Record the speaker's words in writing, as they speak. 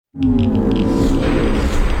Welcome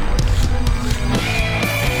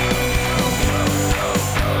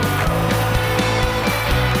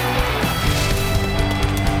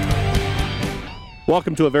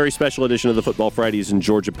to a very special edition of the Football Fridays in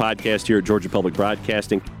Georgia podcast here at Georgia Public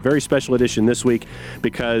Broadcasting. Very special edition this week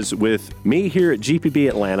because with me here at GPB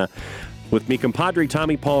Atlanta, with me compadre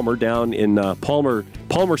Tommy Palmer down in Palmer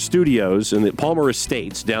Studios in the Palmer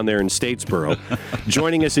Estates down there in Statesboro,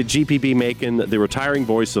 joining us at GPB Macon, the retiring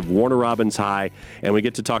voice of Warner Robins High, and we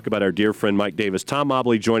get to talk about our dear friend Mike Davis. Tom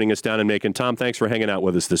Mobley joining us down in Macon. Tom, thanks for hanging out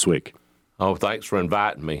with us this week. Oh, thanks for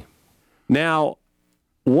inviting me. Now,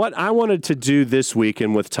 what I wanted to do this week,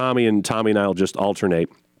 and with Tommy and I will just alternate,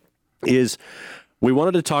 is we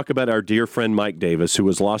wanted to talk about our dear friend Mike Davis, who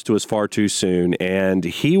was lost to us far too soon, and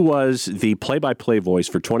he was the play-by-play voice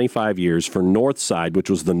for 25 years for Northside, which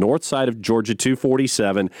was the north side of Georgia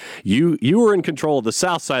 247. You were in control of the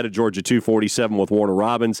south side of Georgia 247 with Warner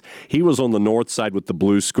Robins. He was on the north side with the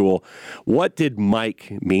Blue School. What did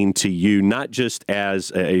Mike mean to you, not just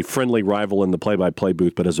as a friendly rival in the play-by-play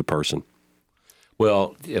booth, but as a person?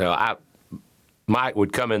 Well, Mike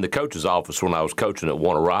would come in the coach's office when I was coaching at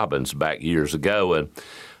Warner Robins back years ago, and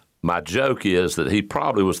my joke is that he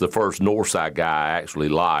probably was the first Northside guy I actually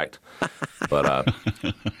liked. But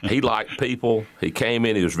he liked people. He came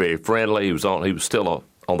in. He was very friendly. He was still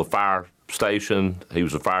on the fire station. He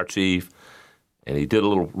was a fire chief, and he did a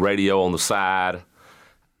little radio on the side.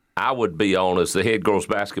 I would be on as the head girls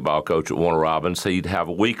basketball coach at Warner Robins. He'd have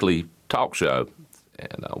a weekly talk show.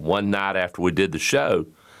 And one night after we did the show,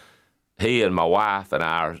 he and my wife and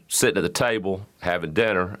I are sitting at the table having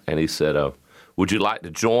dinner, and he said, would you like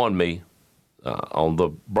to join me on the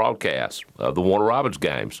broadcast of the Warner Robins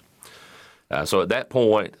games? So at that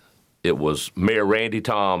point, it was Mayor Randy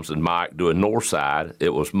Toms and Mike doing Northside.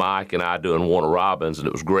 It was Mike and I doing Warner Robins, and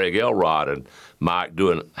it was Greg Elrod and Mike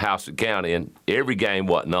doing Houston County. And every game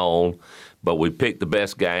wasn't on, but we picked the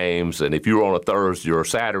best games. And if you were on a Thursday or a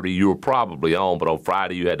Saturday, you were probably on, but on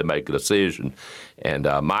Friday you had to make a decision. And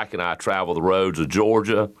Mike and I traveled the roads of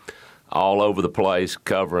Georgia all over the place,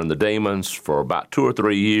 covering the Demons for about 2 or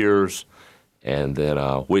 3 years. And then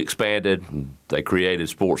we expanded, and they created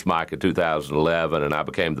Sports Mike in 2011, and I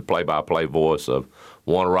became the play-by-play voice of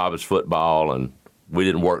Warner Robins football, and we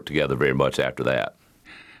didn't work together very much after that.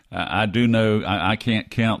 I do know I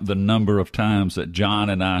can't count the number of times that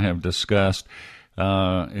John and I have discussed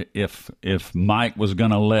if Mike was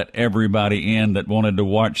going to let everybody in that wanted to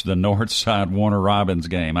watch the Northside Warner Robins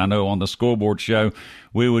game. I know on the scoreboard show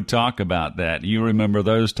we would talk about that. You remember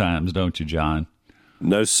those times, don't you, John?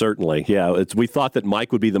 No, certainly. Yeah, we thought that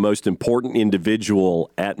Mike would be the most important individual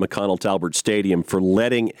at McConnell-Talbert Stadium for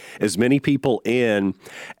letting as many people in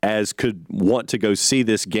as could want to go see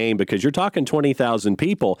this game, because you're talking 20,000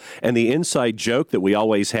 people. And the inside joke that we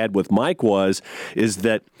always had with Mike is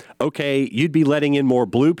that, okay, you'd be letting in more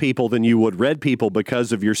blue people than you would red people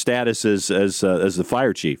because of your status as the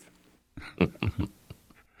fire chief.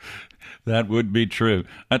 That would be true.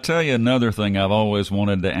 I tell you another thing I've always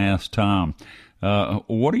wanted to ask Tom.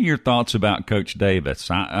 What are your thoughts about Coach Davis?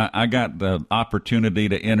 I got the opportunity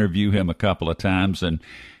to interview him a couple of times, and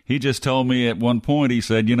he just told me at one point, he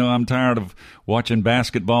said, I'm tired of watching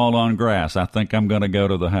basketball on grass. I think I'm going to go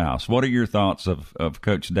to the house. What are your thoughts of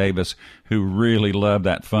Coach Davis, who really loved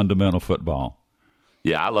that fundamental football?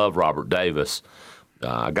 Yeah, I love Robert Davis.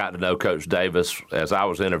 I got to know Coach Davis as I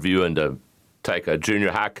was interviewing to take a junior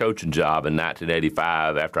high coaching job in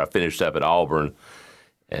 1985 after I finished up at Auburn.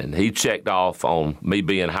 And he checked off on me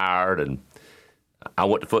being hired, and I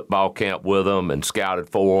went to football camp with him and scouted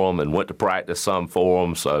for him and went to practice some for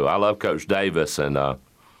him. So I love Coach Davis. And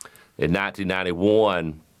in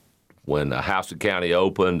 1991, when Houston County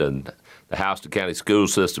opened and the Houston County school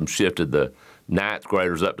system shifted the ninth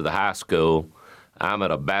graders up to the high school, I'm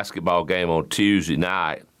at a basketball game on Tuesday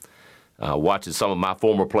night watching some of my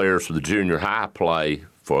former players from the junior high play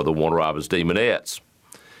for the Warner Robins Demonettes.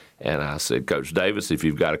 And I said, Coach Davis, if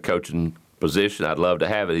you've got a coaching position, I'd love to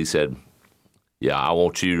have it. He said, yeah, I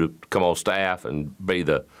want you to come on staff and be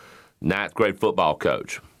the ninth grade football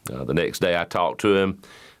coach. The next day I talked to him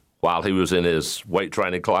while he was in his weight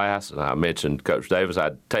training class, and I mentioned, Coach Davis,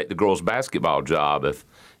 I'd take the girls' basketball job if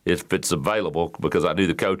it's available, because I knew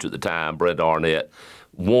the coach at the time, Brenda Arnett,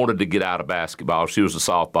 wanted to get out of basketball. She was a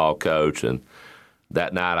softball coach, and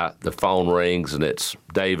that night the phone rings, and it's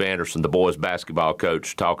Dave Anderson, the boys' basketball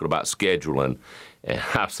coach, talking about scheduling. And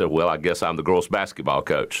I said, well, I guess I'm the girls' basketball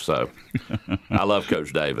coach. So I love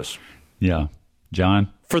Coach Davis. Yeah. John?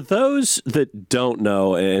 For those that don't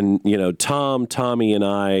know, and, Tom, Tommy, and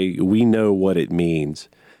I, we know what it means.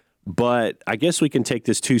 But I guess we can take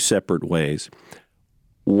this two separate ways.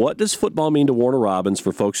 What does football mean to Warner Robins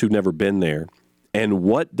for folks who've never been there? And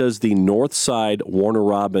what does the Northside Warner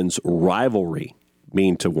Robins rivalry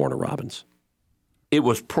mean to Warner Robins? It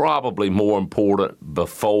was probably more important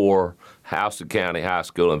before Houston County High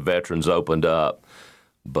School and Veterans opened up.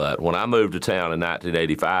 But when I moved to town in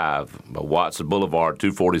 1985, Watson Boulevard,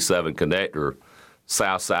 247 connector,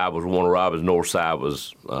 south side was Warner Robins, north side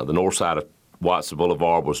was the north side of Watson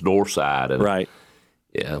Boulevard was north side. And right.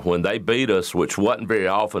 Yeah, when they beat us, which wasn't very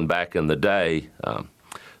often back in the day,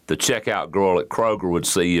 the checkout girl at Kroger would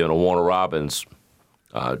see you in a Warner Robins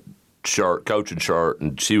shirt, coaching shirt,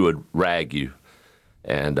 and she would rag you.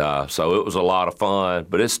 And so it was a lot of fun,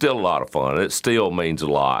 but it's still a lot of fun. It still means a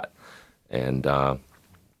lot. And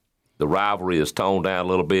the rivalry is toned down a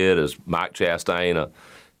little bit as Mike Chastain, a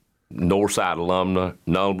Northside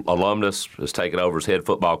alumnus, has taken over as head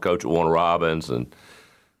football coach at Warner Robins.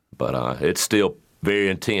 But it's still very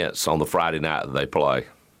intense on the Friday night that they play.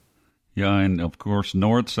 Yeah, and of course,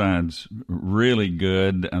 Northside's really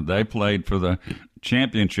good. They played for the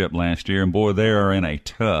championship last year, and boy, they are in a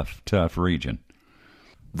tough region.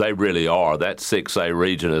 They really are. That 6A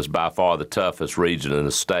region is by far the toughest region in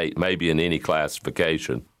the state, maybe in any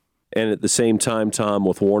classification. And at the same time, Tom,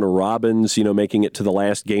 with Warner Robins, making it to the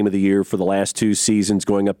last game of the year for the last 2 seasons,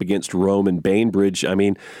 going up against Rome and Bainbridge. I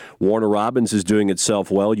mean, Warner Robins is doing itself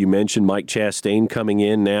well. You mentioned Mike Chastain coming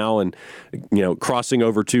in now and, crossing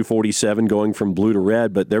over 247, going from blue to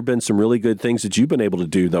red. But there have been some really good things that you've been able to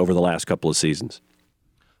do over the last couple of seasons.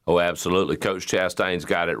 Oh, absolutely. Coach Chastain's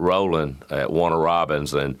got it rolling at Warner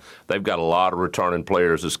Robins, and they've got a lot of returning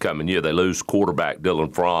players this coming year. They lose quarterback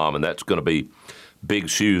Dylan Fromm, and that's going to be big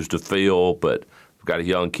shoes to fill, but we've got a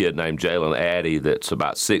young kid named Jalen Addy that's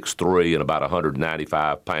about 6'3" and about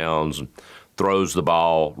 195 pounds, and throws the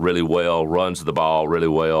ball really well, runs the ball really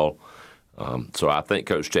well. So I think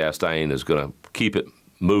Coach Chastain is going to keep it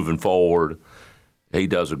moving forward. He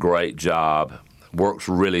does a great job, works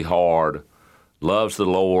really hard, loves the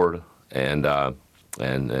Lord, and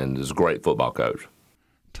is a great football coach.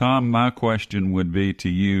 Tom, my question would be to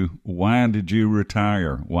you, why did you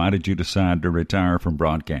retire? Why did you decide to retire from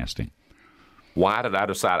broadcasting? Why did I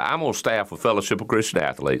decide? I'm on staff with Fellowship of Christian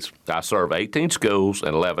Athletes. I serve 18 schools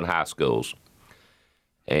and 11 high schools.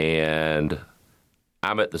 And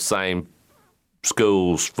I'm at the same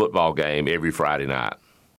school's football game every Friday night.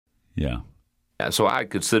 Yeah. And so I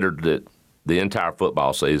considered it the entire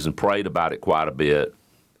football season, prayed about it quite a bit,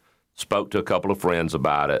 spoke to a couple of friends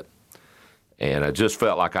about it, and I just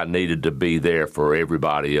felt like I needed to be there for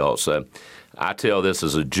everybody else. I tell this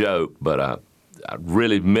as a joke, but I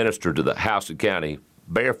really ministered to the Houston County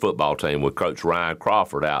Bear football team with Coach Ryan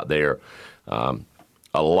Crawford out there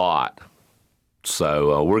a lot.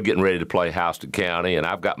 So we're getting ready to play Houston County, and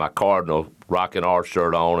I've got my Cardinal Rockin' R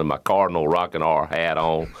shirt on and my Cardinal Rockin' R hat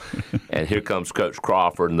on. And here comes Coach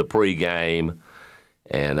Crawford in the pregame,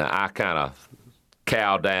 and I kind of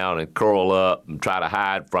cow down and curl up and try to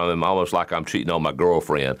hide from him, almost like I'm cheating on my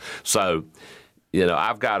girlfriend. So,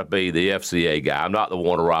 I've got to be the FCA guy. I'm not the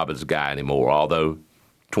Warner Robins guy anymore, although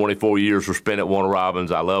 24 years were spent at Warner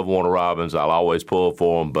Robins. I love Warner Robins. I'll always pull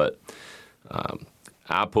for them, but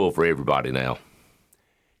I pull for everybody now.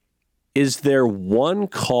 Is there one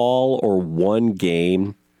call or one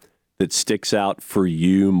game that sticks out for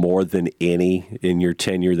you more than any in your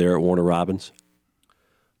tenure there at Warner Robins?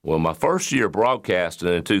 Well, my first year broadcasting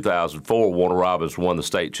in 2004, Warner Robins won the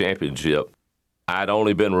state championship. I'd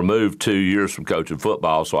only been removed 2 years from coaching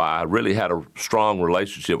football, so I really had a strong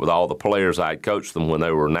relationship with all the players. I had coached them when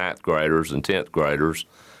they were 9th graders and 10th graders.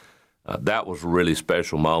 That was a really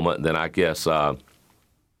special moment. And then I guess about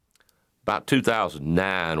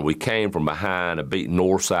 2009, we came from behind and beat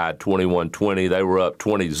Northside 21-20. They were up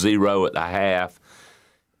 20-0 at the half,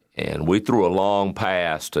 and we threw a long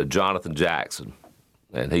pass to Jonathan Jackson.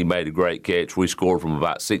 And he made a great catch. We scored from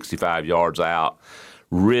about 65 yards out.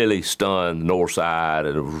 Really stunned Northside,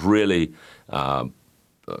 and it was really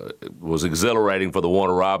was exhilarating for the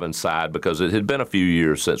Warner Robins side because it had been a few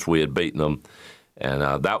years since we had beaten them, and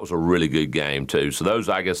that was a really good game too. So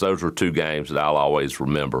those were 2 games that I'll always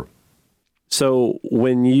remember. So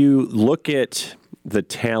when you look at the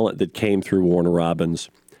talent that came through Warner Robins,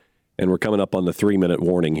 and we're coming up on the 3-minute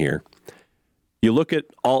warning here, you look at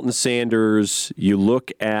Alton Sanders, you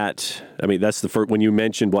look at, that's the first, when you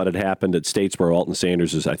mentioned what had happened at Statesboro, Alton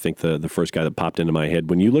Sanders is, I think, the first guy that popped into my head.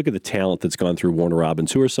 When you look at the talent that's gone through Warner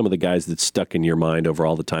Robins, who are some of the guys that stuck in your mind over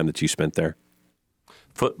all the time that you spent there?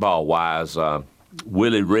 Football-wise,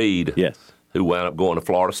 Willie Reed, yes, who wound up going to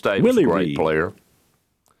Florida State, Willie was a great Reed. player.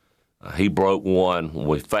 He broke one when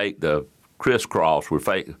we faked the crisscross,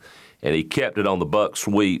 and he kept it on the buck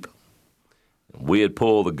sweep. We'd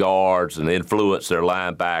pull the guards and influence their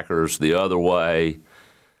linebackers the other way.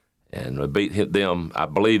 And we beat them. I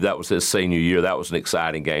believe that was his senior year. That was an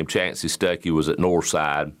exciting game. Chancey Stuckey was at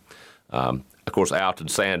Northside. Of course, Alton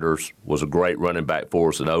Sanders was a great running back for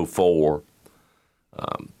us in 2004.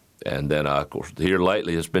 And then, of course, here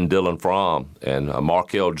lately it's been Dylan Fromm and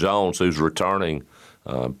Markel Jones, who's returning,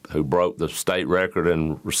 who broke the state record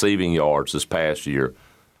in receiving yards this past year.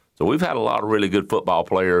 So we've had a lot of really good football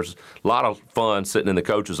players. A lot of fun sitting in the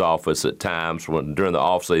coach's office at times during the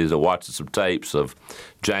offseason watching some tapes of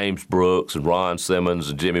James Brooks and Ron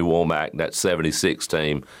Simmons and Jimmy Womack and that 76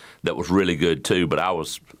 team that was really good too, but I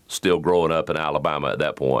was still growing up in Alabama at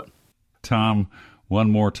that point. Tom,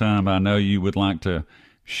 one more time, I know you would like to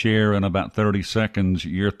share in about 30 seconds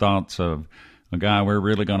your thoughts of a guy we're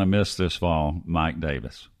really going to miss this fall, Mike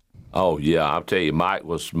Davis. Oh, yeah, I'll tell you, Mike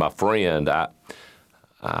was my friend.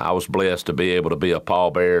 I was blessed to be able to be a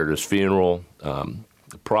pallbearer at his funeral.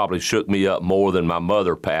 It probably shook me up more than my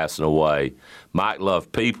mother passing away. Mike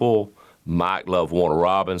loved people. Mike loved Warner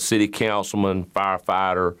Robins, city councilman,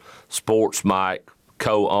 firefighter, sports Mike,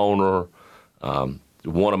 co-owner,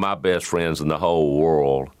 one of my best friends in the whole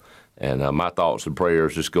world. And my thoughts and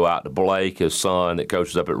prayers just go out to Blake, his son that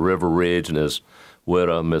coaches up at River Ridge, and his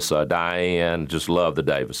widow, Miss Diane. Just love the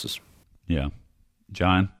Davises. Yeah.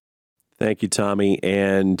 John? Thank you, Tommy.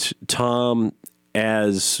 And Tom,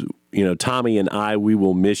 as you know, Tommy and I, we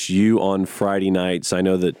will miss you on Friday nights. I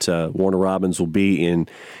know that Warner Robins will be in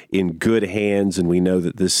good hands, and we know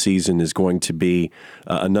that this season is going to be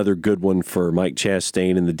another good one for Mike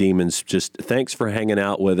Chastain and the Demons. Just thanks for hanging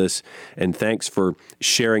out with us, and thanks for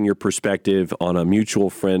sharing your perspective on a mutual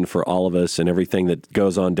friend for all of us and everything that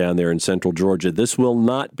goes on down there in Central Georgia. This will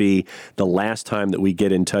not be the last time that we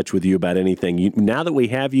get in touch with you about anything. Now that we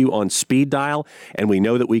have you on speed dial, and we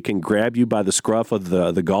know that we can grab you by the scruff of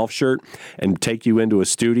the golf shirt and take you into a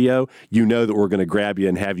studio, you know that we're going to grab you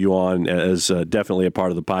and have you on as definitely a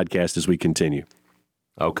part of the podcast as we continue.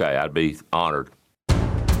 Okay, I'd be honored.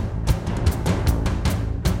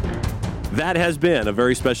 That has been a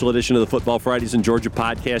very special edition of the Football Fridays in Georgia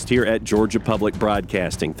podcast here at Georgia Public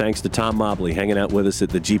Broadcasting. Thanks to Tom Mobley hanging out with us at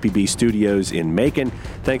the GPB studios in Macon.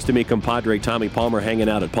 Thanks to me, compadre Tommy Palmer, hanging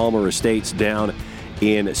out at Palmer Estates down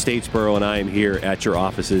in Statesboro, and I am here at your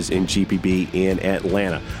offices in GPB in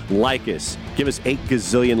Atlanta. Like us. Give us 8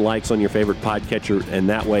 gazillion likes on your favorite podcatcher, and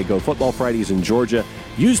that way go Football Fridays in Georgia.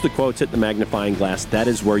 Use the quotes, hit the magnifying glass. That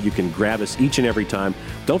is where you can grab us each and every time.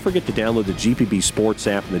 Don't forget to download the GPB Sports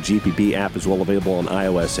app, and the GPB app is well available on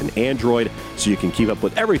iOS and Android, so you can keep up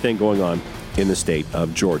with everything going on in the state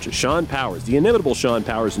of Georgia. Sean Powers, the inimitable Sean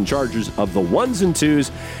Powers, in charge of the ones and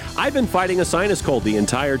twos. I've been fighting a sinus cold the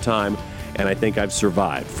entire time, and I think I've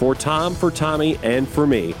survived. For Tom, for Tommy, and for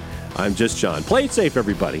me, I'm just John. Play it safe,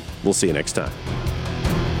 everybody. We'll see you next time.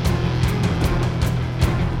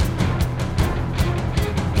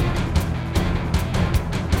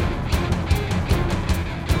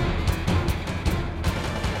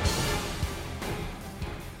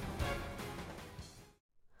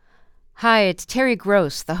 Hi, it's Terry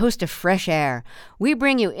Gross, the host of Fresh Air. We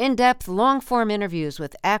bring you in-depth, long-form interviews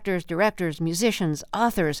with actors, directors, musicians,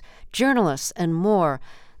 authors, journalists, and more.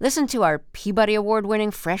 Listen to our Peabody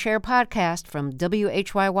Award-winning Fresh Air podcast from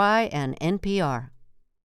WHYY and NPR.